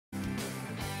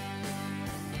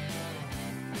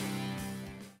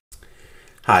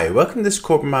Hi, welcome to this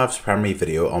Corbettmaths primary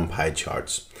video on pie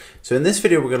charts. So in this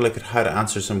video we're going to look at how to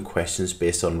answer some questions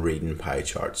based on reading pie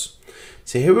charts.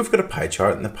 So here we've got a pie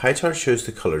chart, and the pie chart shows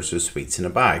the colours of sweets in a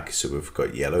bag. So we've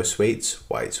got yellow sweets,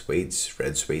 white sweets,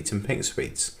 red sweets and pink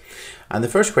sweets. And the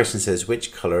first question says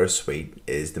which colour of sweet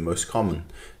is the most common.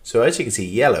 So as you can see,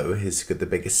 yellow has got the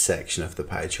biggest section of the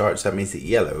pie chart, so that means that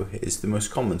yellow is the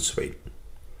most common sweet.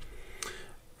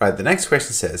 Right, the next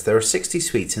question says there are 60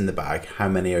 sweets in the bag, how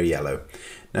many are yellow?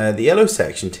 Now the yellow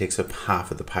section takes up half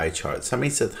of the pie chart, so that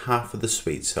means that half of the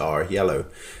sweets are yellow.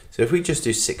 So if we just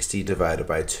do 60 divided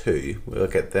by 2, we'll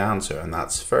get the answer, and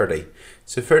that's 30.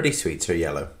 So 30 sweets are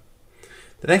yellow.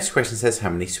 The next question says how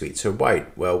many sweets are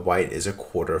white? Well, white is a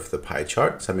quarter of the pie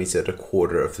chart, so that means that a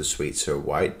quarter of the sweets are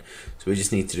white. So we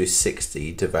just need to do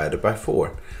 60 divided by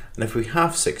 4. And if we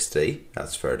half 60,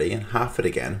 that's 30, and half it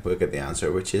again, we'll get the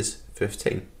answer, which is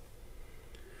 15.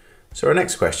 So our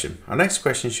next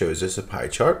question shows us a pie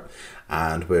chart,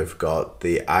 and we've got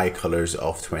the eye colours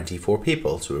of 24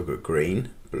 people. So we've got green,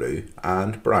 blue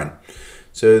and brown.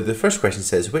 So the first question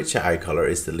says which eye colour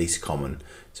is the least common?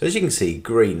 So as you can see,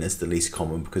 green is the least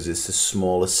common because it's the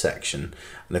smallest section,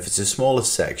 and if it's the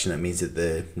smallest section it means that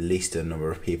the least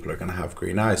number of people are going to have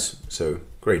green eyes, so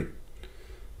green.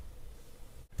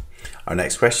 Our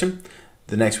next question.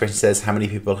 The next question says how many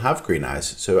people have green eyes?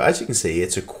 So as you can see,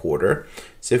 it's a quarter.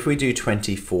 So if we do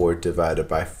 24 divided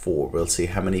by 4, we'll see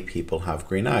how many people have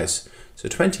green eyes. So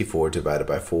 24 divided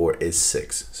by 4 is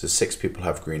 6. So 6 people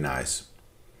have green eyes.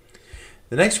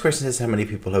 The next question says how many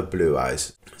people have blue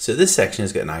eyes? So this section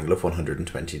has got an angle of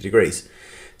 120 degrees.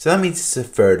 So that means it's a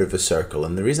third of a circle.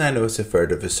 And the reason I know it's a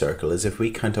third of a circle is if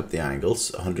we count up the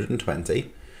angles,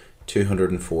 120,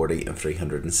 240 and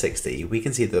 360, we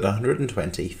can see that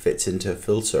 120 fits into a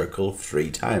full circle 3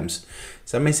 times.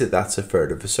 So that means that that's a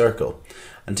third of a circle.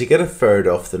 And to get a third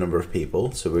off the number of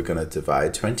people, so we're going to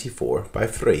divide 24 by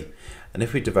 3. And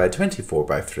if we divide 24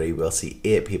 by 3, we'll see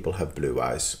 8 people have blue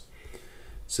eyes.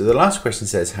 So the last question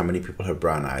says how many people have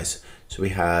brown eyes. So we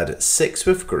had 6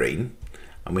 with green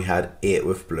and we had 8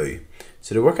 with blue.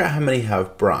 So to work out how many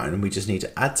have brown, we just need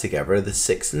to add together the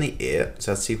 6 and the 8,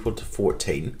 so that's equal to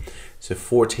 14. So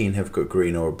 14 have got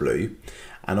green or blue,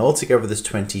 and altogether there's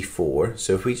 24.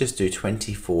 So if we just do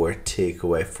 24 take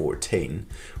away 14,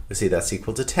 we'll see that's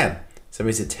equal to 10. So that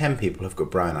means that 10 people have got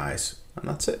brown eyes, and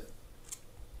that's it.